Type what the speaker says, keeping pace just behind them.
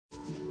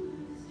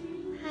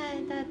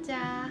大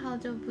家，好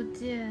久不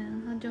见，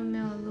好久没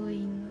有录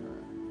音了，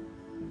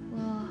我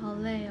好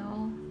累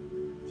哦。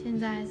现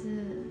在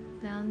是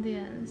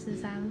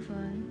2:13，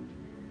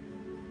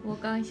我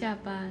刚下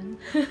班，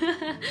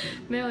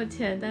没有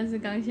钱，但是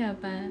刚下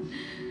班。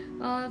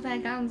我才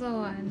刚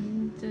做完，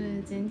就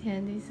是今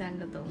天第3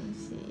个东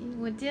西。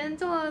我今天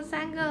做了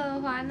3个耳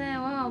环呢，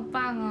我好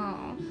棒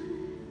哦！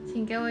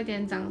请给我一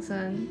点掌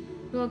声，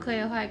如果可以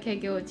的话，也可以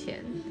给我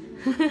钱。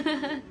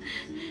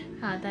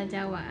好，大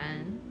家晚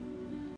安。